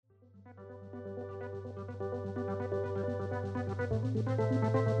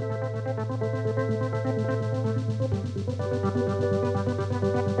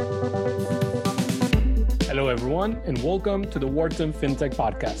Hello, everyone, and welcome to the Wharton FinTech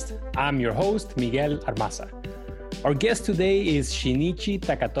Podcast. I'm your host, Miguel Armaza. Our guest today is Shinichi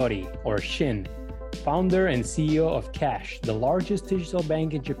Takatori, or Shin, founder and CEO of Cash, the largest digital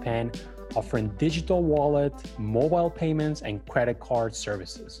bank in Japan, offering digital wallet, mobile payments, and credit card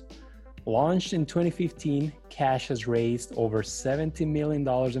services. Launched in 2015, Cash has raised over $70 million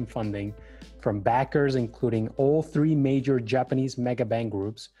in funding from backers including all three major Japanese mega bank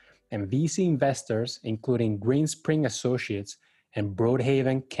groups and VC investors including Greenspring Associates and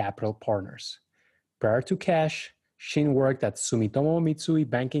Broadhaven Capital Partners. Prior to Cash, Shin worked at Sumitomo Mitsui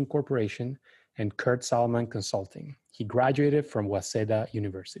Banking Corporation and Kurt Salman Consulting. He graduated from Waseda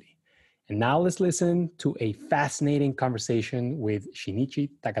University. And now let's listen to a fascinating conversation with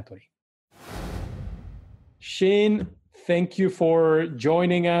Shinichi Takatori. Shin, thank you for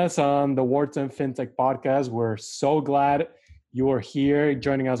joining us on the Wharton FinTech Podcast. We're so glad you are here,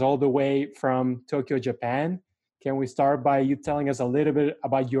 joining us all the way from Tokyo, Japan. Can we start by you telling us a little bit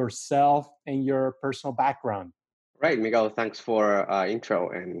about yourself and your personal background? Right, Miguel, thanks for intro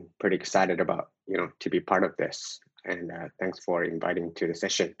and pretty excited about, to be part of this. And thanks for inviting to the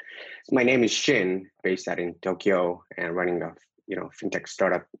session. My name is Shin, based out in Tokyo and running a, fintech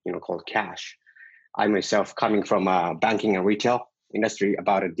startup, called Cash. I myself coming from banking and retail industry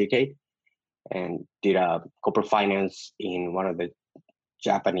about a decade and did corporate finance in one of the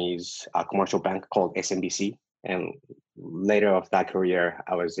Japanese commercial bank called SMBC. And later of that career,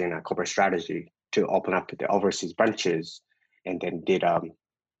 I was in a corporate strategy to open up the overseas branches and then did a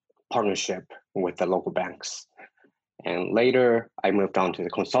partnership with the local banks. And later I moved on to the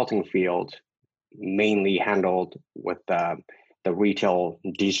consulting field, mainly handled with the retail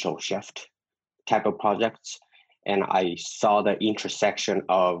digital shift type of projects. And I saw the intersection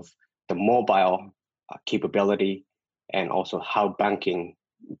of the mobile capability and also how banking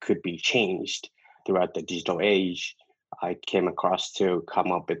could be changed throughout the digital age. I came across to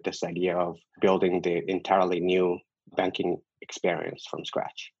come up with this idea of building the entirely new banking experience from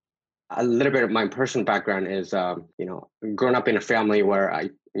scratch. A little bit of my personal background is, growing up in a family where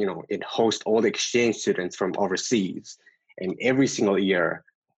it hosts all the exchange students from overseas. And every single year,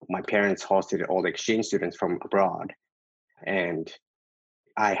 my parents hosted all the exchange students from abroad. And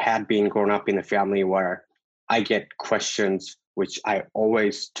I had been growing up in a family where I get questions, which I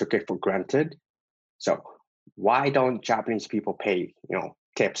always took it for granted. So why don't Japanese people pay,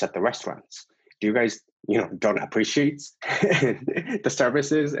 tips at the restaurants? Do you guys, don't appreciate the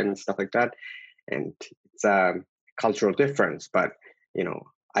services and stuff like that? And it's a cultural difference, but,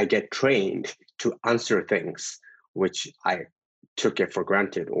 I get trained to answer things, which I took it for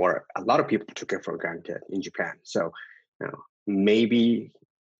granted, or a lot of people took it for granted in Japan. So, maybe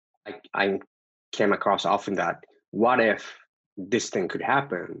I came across often that what if this thing could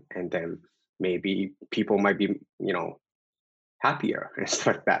happen, and then maybe people might be, happier and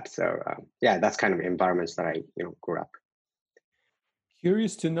stuff like that. So that's kind of environments that I, grew up.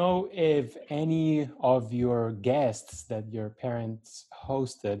 Curious to know if any of your guests that your parents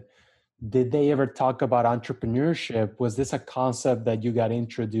hosted, did they ever talk about entrepreneurship? Was this a concept that you got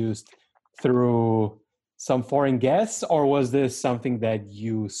introduced through some foreign guests, or was this something that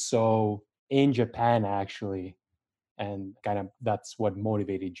you saw in Japan actually? And kind of that's what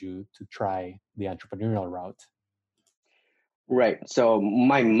motivated you to try the entrepreneurial route? Right. So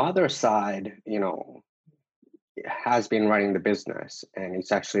my mother's side, has been running the business, and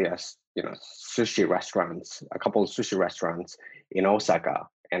it's actually sushi restaurants, a couple of sushi restaurants in Osaka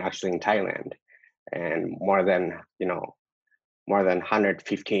and actually in Thailand, and more than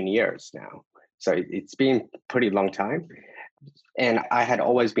 115 years now. So it's been pretty long time, and I had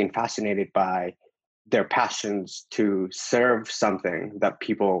always been fascinated by their passions to serve something that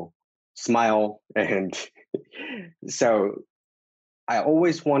people smile, and so I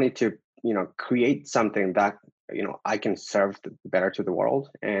always wanted to create something that I can serve better to the world.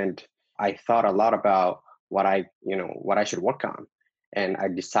 And I thought a lot about what I should work on. And I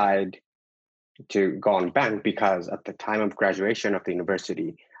decided to go on bank because at the time of graduation of the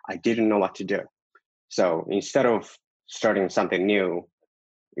university, I didn't know what to do. So instead of starting something new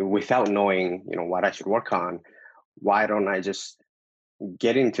without knowing, what I should work on, why don't I just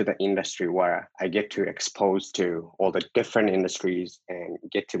get into the industry where I get to expose to all the different industries and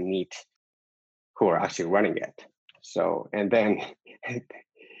get to meet who are actually running it. So, and then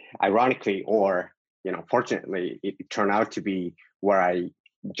ironically, or, fortunately, it turned out to be where I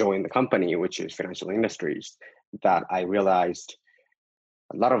joined the company, which is Financial Industries, that I realized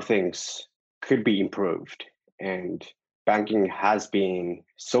a lot of things could be improved. And banking has been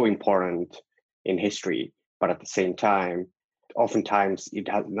so important in history, but at the same time, oftentimes it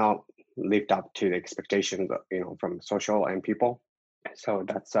has not lived up to the expectations, from social and people. So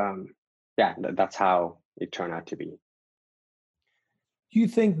that's how it turned out to be. Do you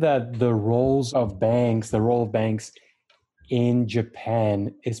think that the role of banks in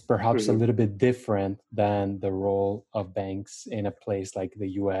Japan is perhaps a Mhm. little bit different than the role of banks in a place like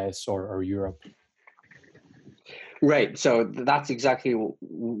the US or Europe? Right. So that's exactly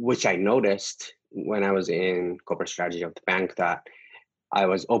which I noticed when I was in corporate strategy of the bank, that I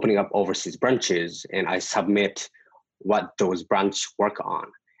was opening up overseas branches and I submit what those branches work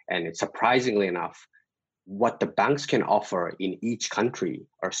on. And it's surprisingly enough, what the banks can offer in each country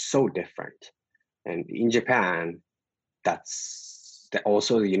are so different. And in Japan, that's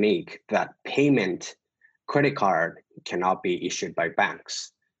also unique, that payment credit card cannot be issued by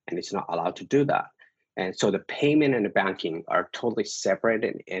banks, and it's not allowed to do that. And so the payment and the banking are totally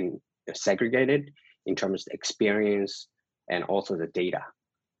separated and segregated in terms of experience and also the data.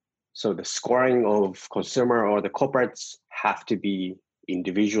 So the scoring of consumer or the corporates have to be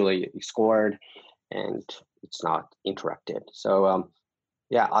individually scored, and it's not interacted. So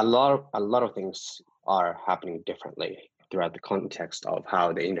yeah, a lot of things are happening differently throughout the context of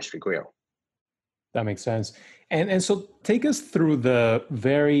how the industry grew. That makes sense. And so take us through the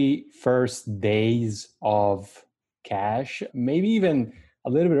very first days of Cash, maybe even a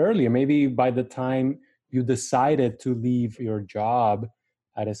little bit earlier, maybe by the time you decided to leave your job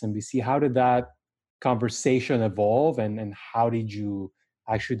at SMBC. How did that conversation evolve and how did you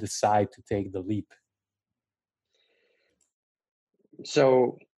actually decide to take the leap?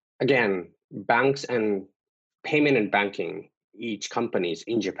 So again, banks and payment and banking, each companies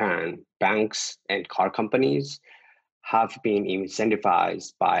in Japan, banks and car companies have been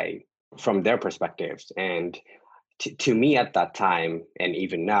incentivized by from their perspectives. And to me at that time, and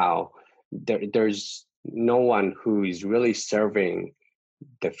even now, there's no one who is really serving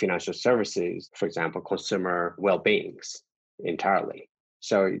the financial services, for example, consumer well-beings entirely.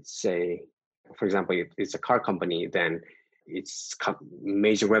 So for example, if it's a car company, then its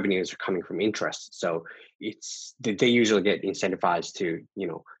major revenues are coming from interest. So they usually get incentivized to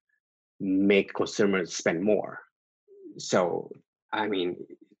make consumers spend more. So I mean,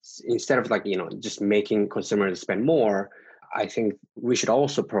 instead of just making consumers spend more, I think we should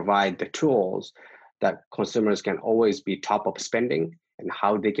also provide the tools that consumers can always be top of spending and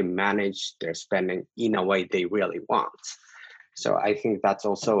how they can manage their spending in a way they really want. So I think that's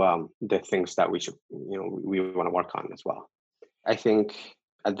also the things that we want to work on as well. I think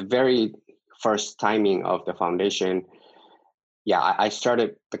at the very first timing of the foundation, yeah, I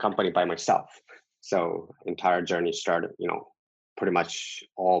started the company by myself. So entire journey started, pretty much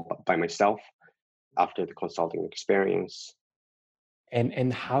all by myself after the consulting experience.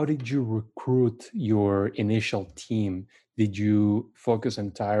 And how did you recruit your initial team? Did you focus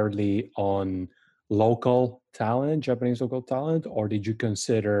entirely on local talent, Japanese local talent, or did you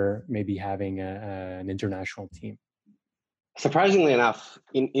consider maybe having an international team? Surprisingly enough,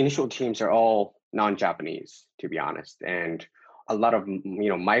 initial teams are all non-Japanese, to be honest, and a lot of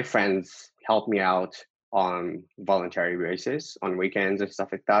my friends help me out on voluntary basis on weekends and stuff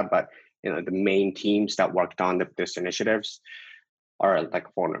like that. But the main teams that worked on this initiatives are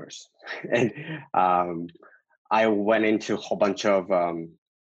like foreigners, and I went into a whole bunch of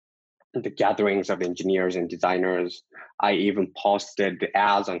the gatherings of engineers and designers. I even posted the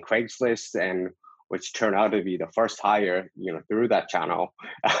ads on Craigslist, and which turned out to be the first hire, through that channel,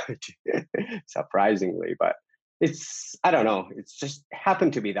 surprisingly. But I don't know, it's just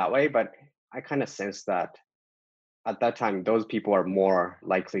happened to be that way. But I kind of sense that at that time, those people are more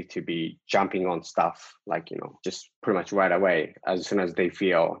likely to be jumping on stuff like, just pretty much right away as soon as they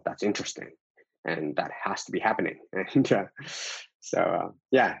feel that's interesting and that has to be happening. And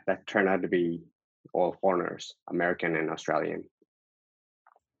yeah, that turned out to be all foreigners, American and Australian.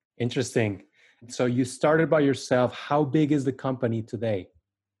 Interesting. So you started by yourself. How big is the company today?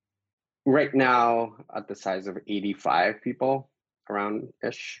 Right now, at the size of 85 people around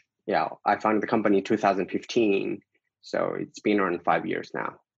ish. Yeah, I founded the company in 2015. So it's been around 5 years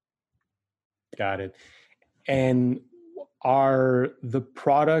now. Got it. And are the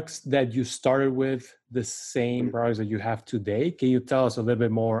products that you started with the same Mhm. products that you have today? Can you tell us a little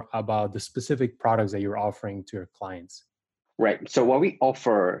bit more about the specific products that you're offering to your clients? Right. So what we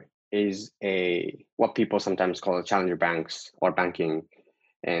offer is what people sometimes call a challenger banks or banking.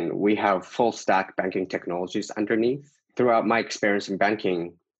 And we have full stack banking technologies underneath. Throughout my experience in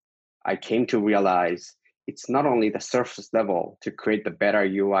banking, I came to realize it's not only the surface level to create the better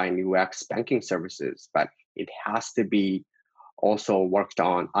UI and UX banking services, but it has to be also worked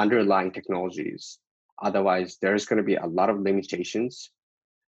on underlying technologies. Otherwise, there's going to be a lot of limitations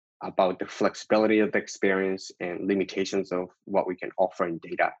about the flexibility of the experience and limitations of what we can offer in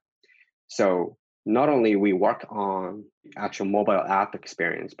data. So not only we work on actual mobile app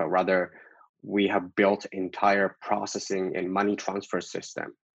experience, but rather we have built entire processing and money transfer system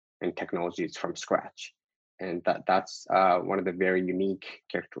and technologies from scratch. And that's one of the very unique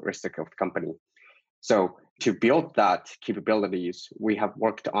characteristic of the company. So to build that capabilities, we have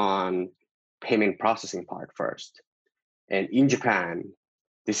worked on payment processing part first. And in Japan,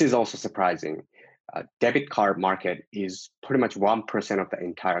 this is also surprising. Debit card market is pretty much 1% of the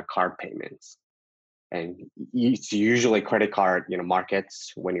entire card payments. And it's usually credit card,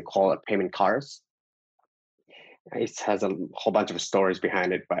 markets when you call it payment cards. It has a whole bunch of stories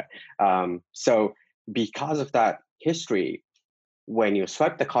behind it. But so because of that history, when you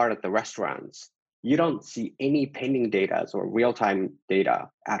swipe the card at the restaurants, you don't see any pending data or real-time data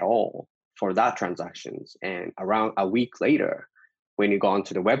at all for that transactions. And around a week later, when you go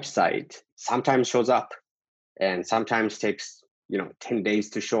onto the website, sometimes shows up and sometimes takes 10 days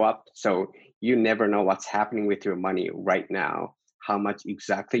to show up. So you never know what's happening with your money right now, how much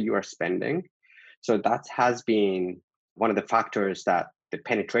exactly you are spending. So that has been one of the factors that the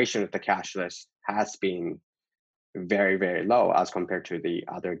penetration of the cashless has been very, very low as compared to the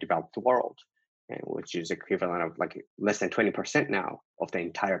other developed world, which is equivalent of like less than 20% now of the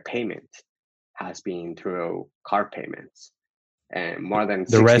entire payment has been through card payments, and more than 60%.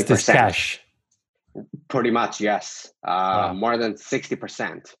 The rest is cash. Pretty much, yes. Wow. More than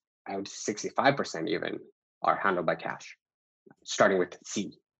 60%, I would say 65% even, are handled by cash, starting with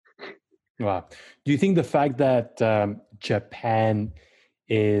C. Wow. Do you think the fact that Japan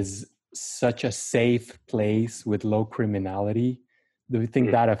is such a safe place with low criminality, do you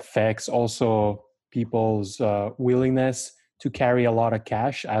think that affects also people's willingness to carry a lot of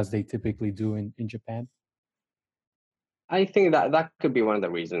cash as they typically do in Japan? I think that could be one of the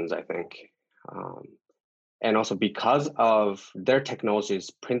reasons, I think. And also because of their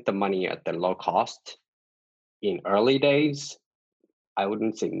technologies print the money at the low cost in early days, I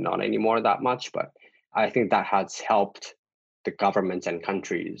wouldn't say not anymore that much, but I think that has helped the governments and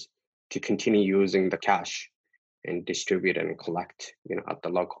countries to continue using the cash and distribute and collect, at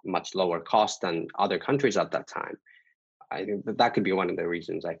the much lower cost than other countries at that time. I think that could be one of the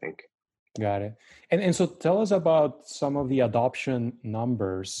reasons, I think. Got it. And so tell us about some of the adoption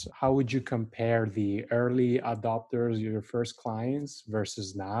numbers. How would you compare the early adopters, your first clients,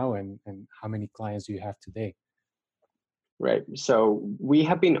 versus now, and how many clients do you have today? Right. So we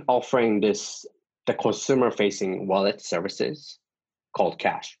have been offering the consumer-facing wallet services called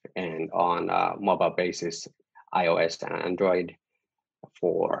Cash, and on a mobile basis, iOS and Android,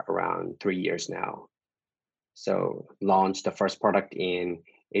 for around 3 years now. So launched the first product in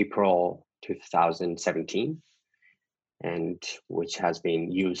April 2017, and which has been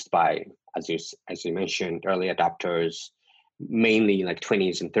used by, as you mentioned, early adopters, mainly like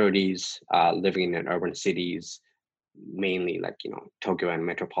 20s and 30s, living in urban cities, mainly like Tokyo and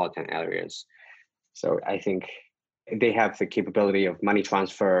metropolitan areas. So I think they have the capability of money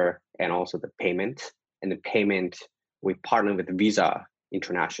transfer and also the payment. And the payment, we partner with Visa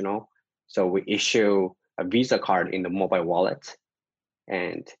International. So we issue a Visa card in the mobile wallet.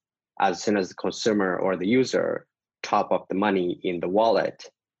 And as soon as the consumer or the user top up the money in the wallet,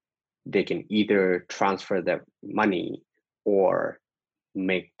 they can either transfer the money or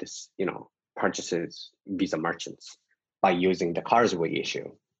make this, purchases Visa merchants by using the cards we issue.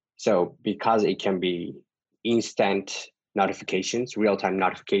 So because it can be instant notifications, real-time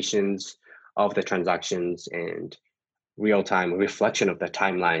notifications of the transactions and real-time reflection of the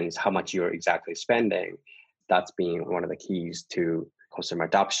timelines, how much you're exactly spending, that's been one of the keys to consumer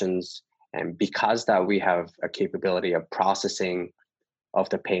adoptions. And because that we have a capability of processing of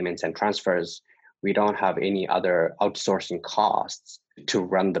the payments and transfers, we don't have any other outsourcing costs to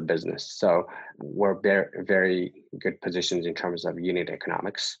run the business. So we're very, very good positions in terms of unit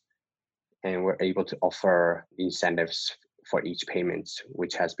economics. And we're able to offer incentives for each payment,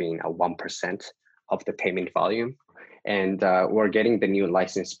 which has been a 1% of the payment volume. And we're getting the new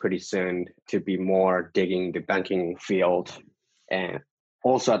license pretty soon to be more digging the banking field. And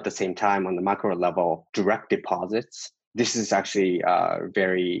also at the same time, on the macro level, direct deposits. This is actually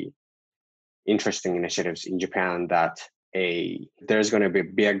very interesting initiatives in Japan that there's going to be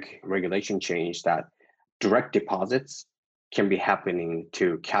a big regulation change that direct deposits can be happening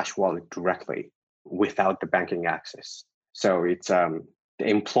to cash wallet directly without the banking access. So it's the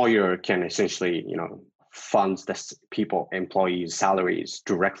employer can essentially, funds the employees' salaries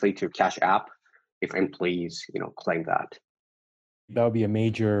directly to Cash App if employees, claim that. That would be a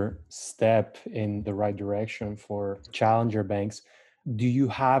major step in the right direction for challenger banks. Do you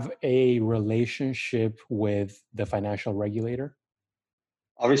have a relationship with the financial regulator?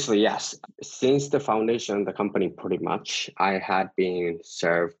 Obviously, yes. Since the foundation of the company, pretty much, I had been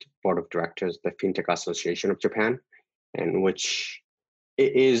served board of directors, the FinTech Association of Japan, and which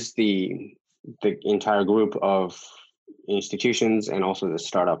it is the entire group of institutions and also the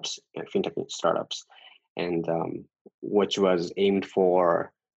startups, FinTech startups, and which was aimed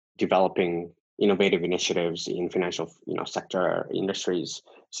for developing innovative initiatives in financial sector industries.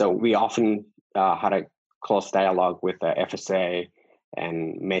 So we often had a close dialogue with the FSA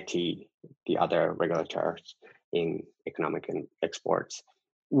and METI, the other regulators in economic and exports.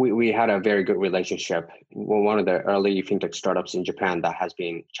 We had a very good relationship. We're one of the early fintech startups in Japan that has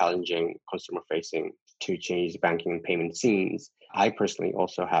been challenging consumer facing to change the banking and payment scenes. I personally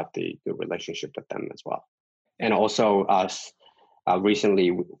also have the good relationship with them as well. And also us,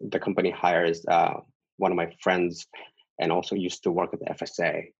 recently the company hires one of my friends and also used to work at the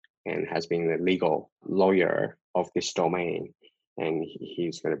FSA and has been the legal lawyer of this domain. And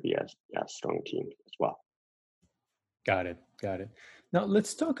he's going to be a strong team as well. Got it. Now,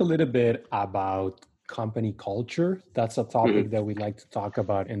 let's talk a little bit about company culture. That's a topic that we like to talk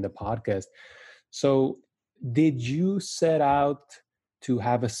about in the podcast. So, did you set out to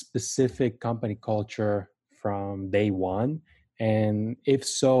have a specific company culture from day one? And if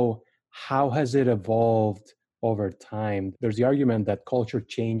so, how has it evolved over time? There's the argument that culture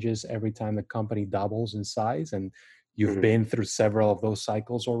changes every time the company doubles in size, and you've been through several of those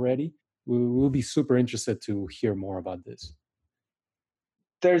cycles already. We'll be super interested to hear more about this.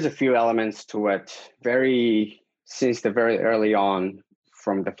 There's a few elements to it. Since the very early on,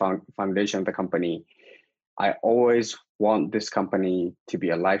 from the foundation of the company, I always want this company to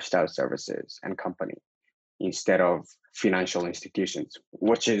be a lifestyle services and company instead of financial institutions,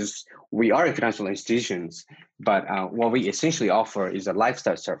 which is, we are financial institutions, but what we essentially offer is a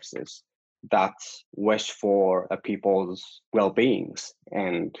lifestyle services that wish for people's well-beings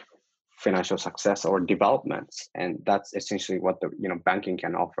and financial success or developments, and that's essentially what the banking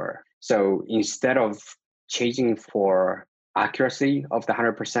can offer. So instead of chasing for accuracy of the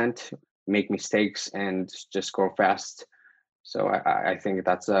 100%, make mistakes and just grow fast. So I think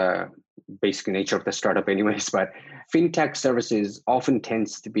that's a basic nature of the startup anyways, but fintech services often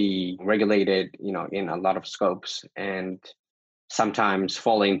tends to be regulated, in a lot of scopes, and sometimes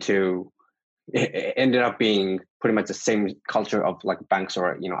fall into, it ended up being pretty much the same culture of like banks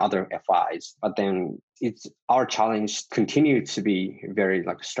or other FIs. But then it's our challenge continue to be very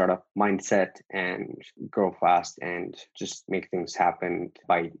like startup mindset and grow fast and just make things happen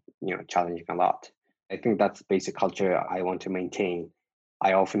by challenging a lot. I think that's basic culture I want to maintain.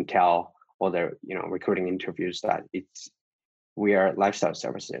 I often tell other recruiting interviews that we are lifestyle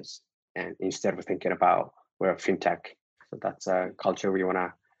services, and instead of thinking about we're a fintech. So that's a culture we want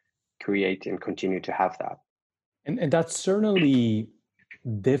to create and continue to have that. And that's certainly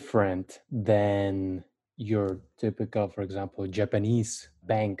different than your typical, for example, Japanese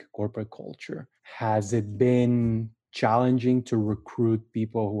bank corporate culture. Has it been challenging to recruit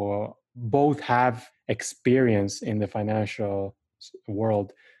people who both have experience in the financial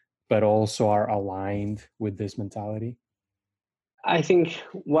world, but also are aligned with this mentality? I think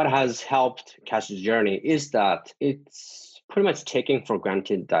what has helped Cash's journey is that it's pretty much taking for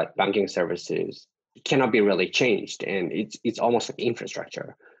granted that banking services cannot be really changed, and it's almost like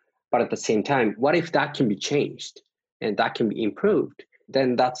infrastructure. But at the same time, what if that can be changed and that can be improved?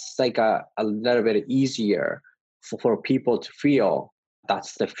 Then that's like a little bit easier for people to feel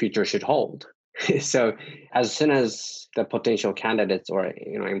that's the future should hold. So as soon as the potential candidates or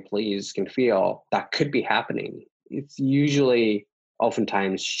employees can feel that could be happening, it's usually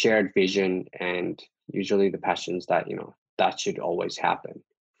oftentimes shared vision and usually the passions that that should always happen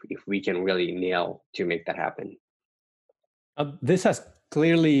if we can really nail to make that happen. This has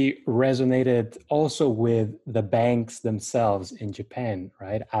clearly resonated also with the banks themselves in Japan,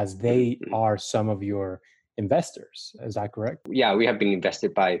 right? As they are some of your investors. Is that correct? Yeah, we have been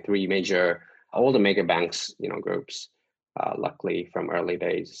invested by three major, all the mega banks, groups, luckily from early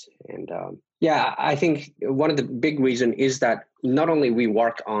days. And I think one of the big reason is that not only we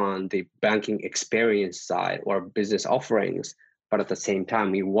work on the banking experience side or business offerings, but at the same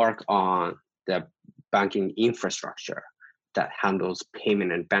time, we work on the banking infrastructure that handles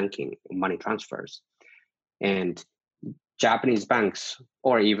payment and banking, money transfers. And Japanese banks,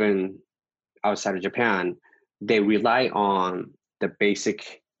 or even outside of Japan, they rely on the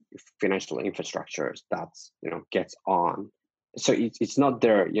basic financial infrastructures that's gets on. So it's not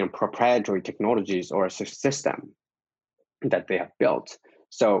their proprietary technologies or a system that they have built.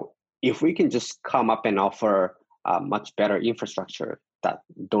 So if we can just come up and offer a much better infrastructure that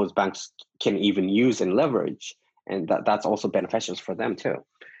those banks can even use and leverage, and that's also beneficial for them too.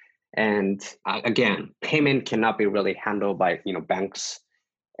 And again, payment cannot be really handled by banks,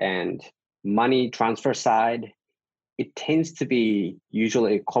 and money transfer side, it tends to be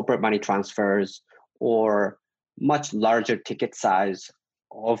usually corporate money transfers or much larger ticket size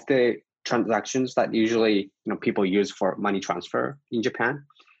of the transactions that usually people use for money transfer in Japan.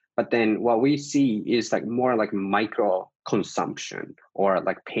 But then what we see is like more like micro consumption or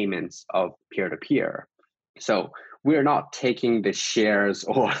like payments of peer to peer. So we're not taking the shares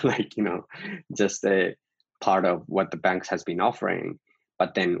or like just a part of what the banks has been offering,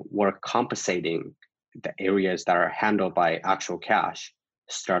 but then we're compensating the areas that are handled by actual cash,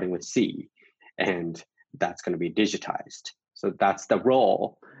 starting with C, and that's going to be digitized. So that's the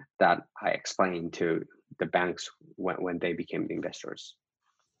role that I explained to the banks when they became the investors.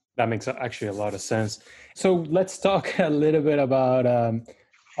 That makes actually a lot of sense. So let's talk a little bit about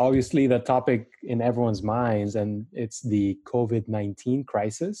obviously the topic in everyone's minds, and it's the COVID-19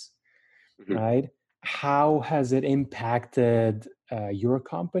 crisis, right? How has it impacted your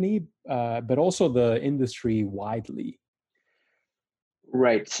company, but also the industry widely?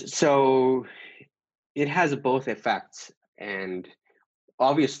 Right. So it has both effects, and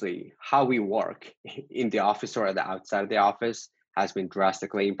obviously how we work in the office or the outside of the office has been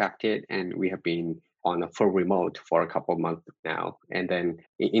drastically impacted, and we have been on a full remote for a couple of months now. And then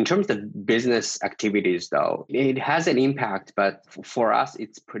in terms of business activities, though, it has an impact, but for us,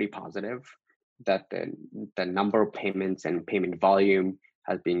 it's pretty positive that the number of payments and payment volume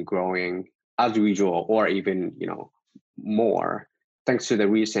has been growing as usual, or even more, thanks to the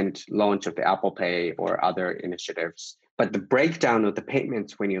recent launch of the Apple Pay or other initiatives. But the breakdown of the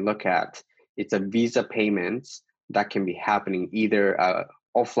payments, when you look at, it's a Visa payments that can be happening either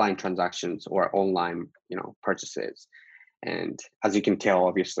offline transactions or online, purchases. And as you can tell,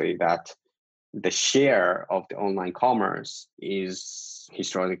 obviously, that the share of the online commerce is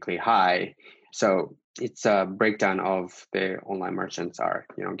historically high. So it's a breakdown of the online merchants are,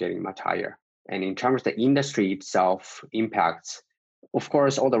 getting much higher. And in terms of the industry itself impacts, of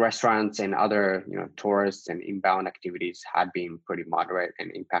course, all the restaurants and other, tourists and inbound activities had been pretty moderate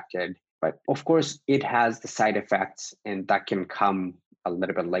and impacted. But of course, it has the side effects, and that can come a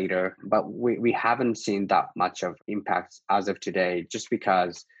little bit later. But we haven't seen that much of impacts as of today, just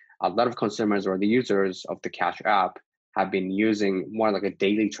because a lot of consumers or the users of the Cash app have been using more like a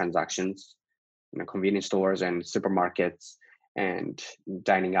daily transactions, convenience stores and supermarkets, and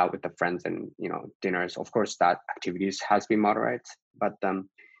dining out with the friends and dinners. Of course, that activities has been moderate, but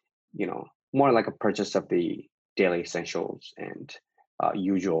more like a purchase of the daily essentials and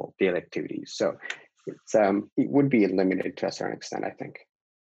usual daily activities. So it would be limited to a certain extent, I think.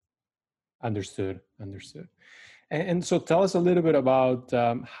 Understood. And so tell us a little bit about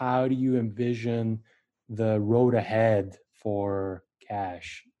how do you envision the road ahead for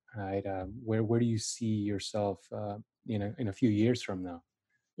Cash, right? Where do you see yourself in a few years from now?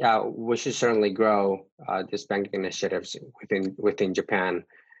 Yeah, we should certainly grow these banking initiatives within Japan,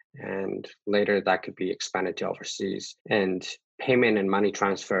 and later that could be expanded to overseas. And payment and money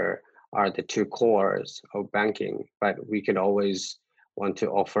transfer are the two cores of banking, but we could always want to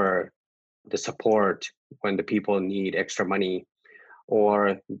offer the support when the people need extra money,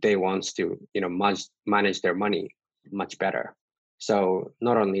 or they want to manage their money much better. So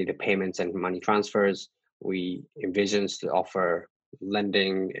not only the payments and money transfers, we envisions to offer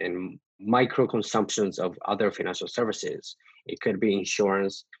lending and micro consumptions of other financial services. It could be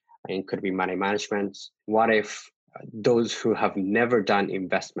insurance, and it could be money management. What if those who have never done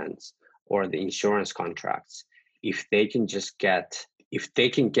investments or the insurance contracts, if they can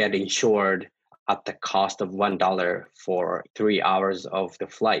get insured at the cost of $1 for 3 hours of the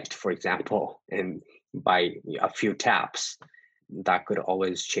flight, for example, and by a few taps, that could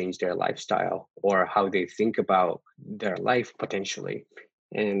always change their lifestyle or how they think about their life potentially.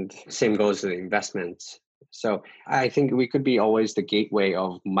 And same goes to the investments. So I think we could be always the gateway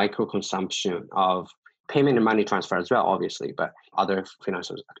of micro consumption of payment and money transfer as well, obviously, but other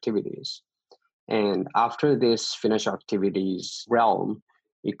financial activities. And after this financial activities realm,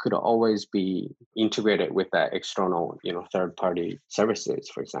 it could always be integrated with the external, third-party services.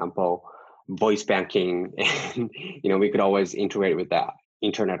 For example, voice banking, and we could always integrate with that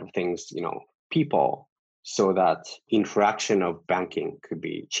Internet of Things, people so that interaction of banking could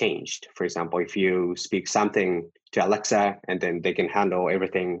be changed. For example, if you speak something to Alexa and then they can handle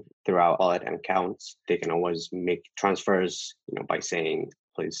everything throughout wallet and accounts, they can always make transfers, by saying,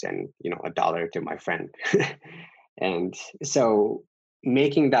 please send, $1 to my friend. And so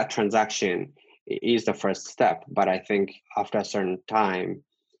making that transaction is the first step. But I think after a certain time,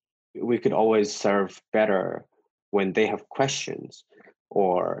 we could always serve better when they have questions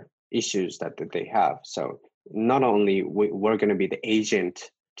or issues that they have. So not only we're going to be the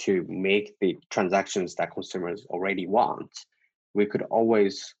agent to make the transactions that consumers already want, we could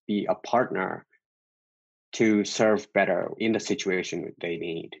always be a partner to serve better in the situation they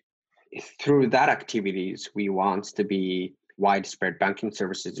need. Through that activities, we want to be widespread banking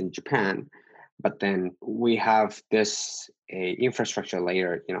services in Japan, but then we have this infrastructure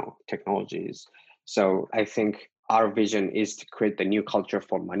layer, technologies. So I think our vision is to create the new culture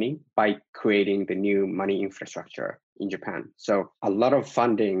for money by creating the new money infrastructure in Japan. So a lot of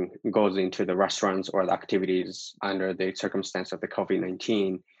funding goes into the restaurants or the activities under the circumstance of the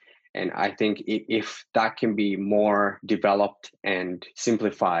COVID-19. And I think if that can be more developed and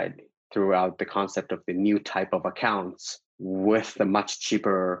simplified throughout the concept of the new type of accounts with the much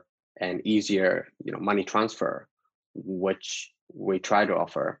cheaper and easier, money transfer, which we try to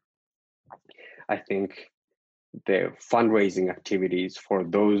offer, I think the fundraising activities for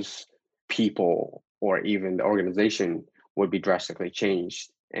those people or even the organization would be drastically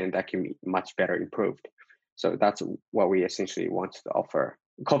changed, and that can be much better improved. So that's what we essentially want to offer.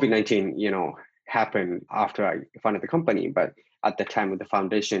 COVID-19, happened after I founded the company, but at the time of the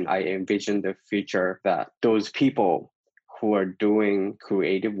foundation, I envisioned the future that those people who are doing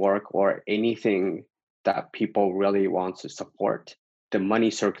creative work or anything that people really want to support, the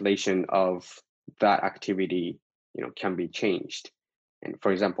money circulation of that activity, can be changed. And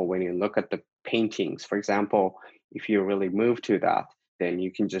for example, when you look at the paintings, for example, if you really move to that, then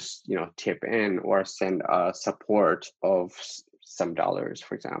you can just, tip in or send a support of some dollars,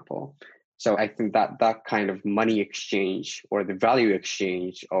 for example. So I think that kind of money exchange or the value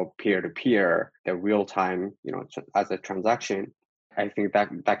exchange of peer-to-peer, the real time, as a transaction, I think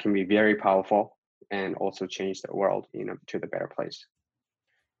that can be very powerful and also change the world, to the better place.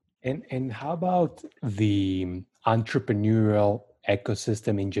 And how about the entrepreneurial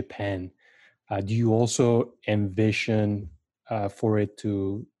ecosystem in Japan? Do you also envision for it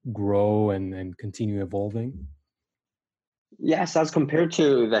to grow and continue evolving? Yes, as compared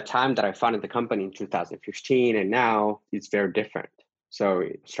to the time that I founded the company in 2015 and now, it's very different. So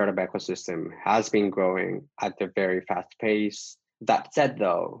startup ecosystem has been growing at a very fast pace. That said,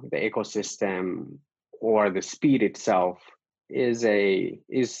 though, the ecosystem or the speed itself is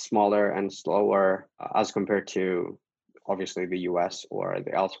smaller and slower as compared to obviously the US or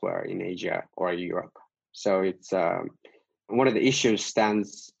the elsewhere in Asia or Europe. So it's one of the issues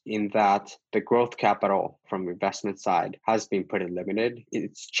stands in that the growth capital from investment side has been pretty limited.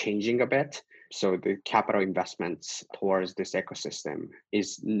 It's changing a bit. So the capital investments towards this ecosystem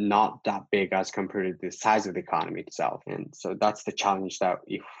is not that big as compared to the size of the economy itself. And so that's the challenge, that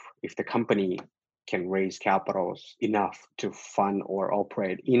if the company can raise capitals enough to fund or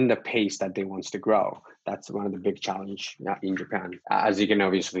operate in the pace that they want to grow, that's one of the big challenge in Japan. As you can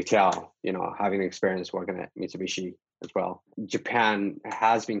obviously tell, having experience working at Mitsubishi as well, Japan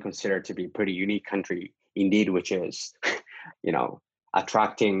has been considered to be a pretty unique country indeed, which is,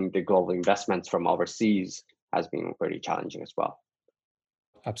 attracting the global investments from overseas has been pretty challenging as well.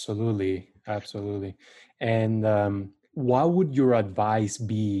 Absolutely. And what would your advice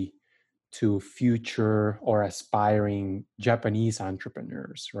be to future or aspiring Japanese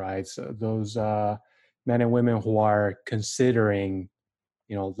entrepreneurs, right? So those men and women who are considering,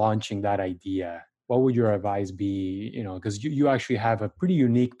 launching that idea, what would your advice be? Because you actually have a pretty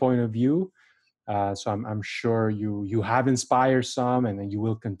unique point of view. So I'm sure you have inspired some, and then you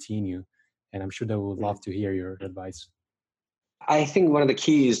will continue. And I'm sure they would love to hear your advice. I think one of the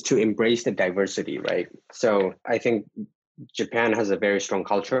keys is to embrace the diversity, right? So I think Japan has a very strong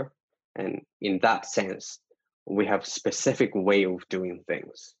culture. And in that sense, we have specific way of doing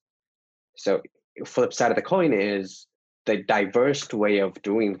things. So flip side of the coin is the diverse way of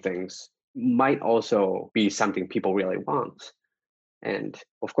doing things might also be something people really want. And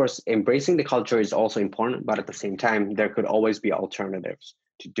of course, embracing the culture is also important, but at the same time, there could always be alternatives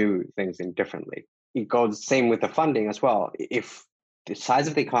to do things differently. It goes the same with the funding as well. If the size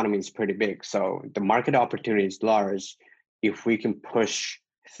of the economy is pretty big, so the market opportunity is large, if we can push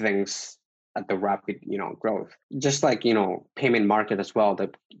things at the rapid, growth, just like, payment market as well, the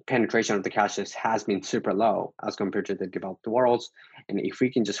penetration of the cashless has been super low as compared to the developed worlds. And if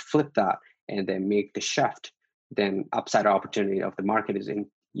we can just flip that and then make the shift, then upside opportunity of the market is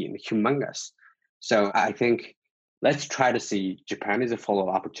humongous. So I think let's try to see Japan is full of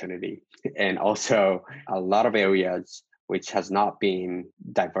opportunity, and also a lot of areas which has not been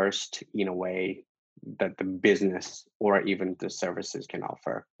diverse in a way that the business or even the services can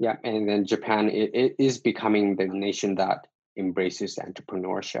offer. Yeah, and then Japan it is becoming the nation that embraces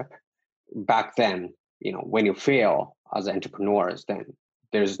entrepreneurship. Back then, when you fail as entrepreneurs, then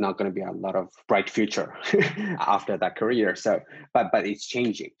there's not going to be a lot of bright future after that career. So, but it's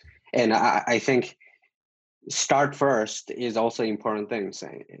changing, and I think start first is also important thing. So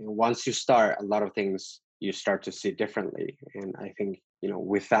once you start, a lot of things you start to see differently. And I think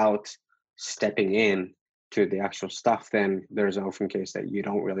without stepping in to the actual stuff, then there's an often case that you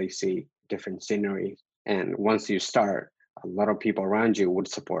don't really see different scenery. And once you start, a lot of people around you would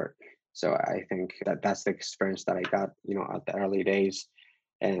support. So I think that's the experience that I got, at the early days,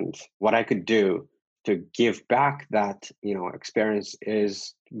 and what I could do to give back that experience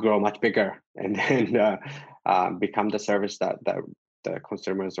is grow much bigger, and then become the service that the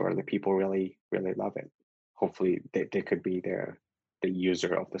consumers or the people really love it. Hopefully, they could be the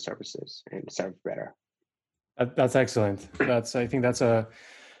user of the services and serve better. That's excellent. I think that's a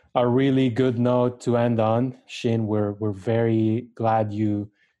really good note to end on. Shin, we're very glad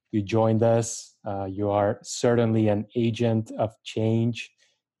you joined us. You are certainly an agent of change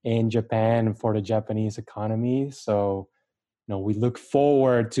in Japan and for the Japanese economy. So, we look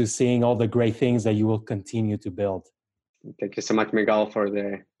forward to seeing all the great things that you will continue to build. Thank you so much, Miguel, for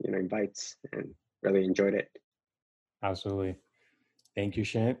the invites, and really enjoyed it. Absolutely. Thank you,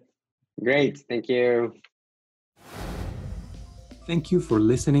 Shin. Great. Thank you. Thank you for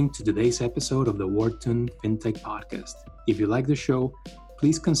listening to today's episode of the Wharton FinTech Podcast. If you like the show,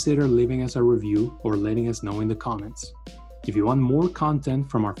 please consider leaving us a review or letting us know in the comments. If you want more content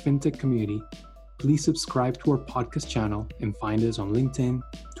from our FinTech community, please subscribe to our podcast channel and find us on LinkedIn,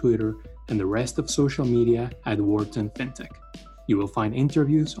 Twitter, and the rest of social media at Wharton FinTech. You will find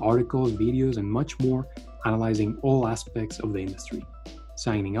interviews, articles, videos, and much more analyzing all aspects of the industry.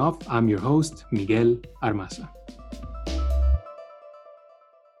 Signing off, I'm your host, Miguel Armaza.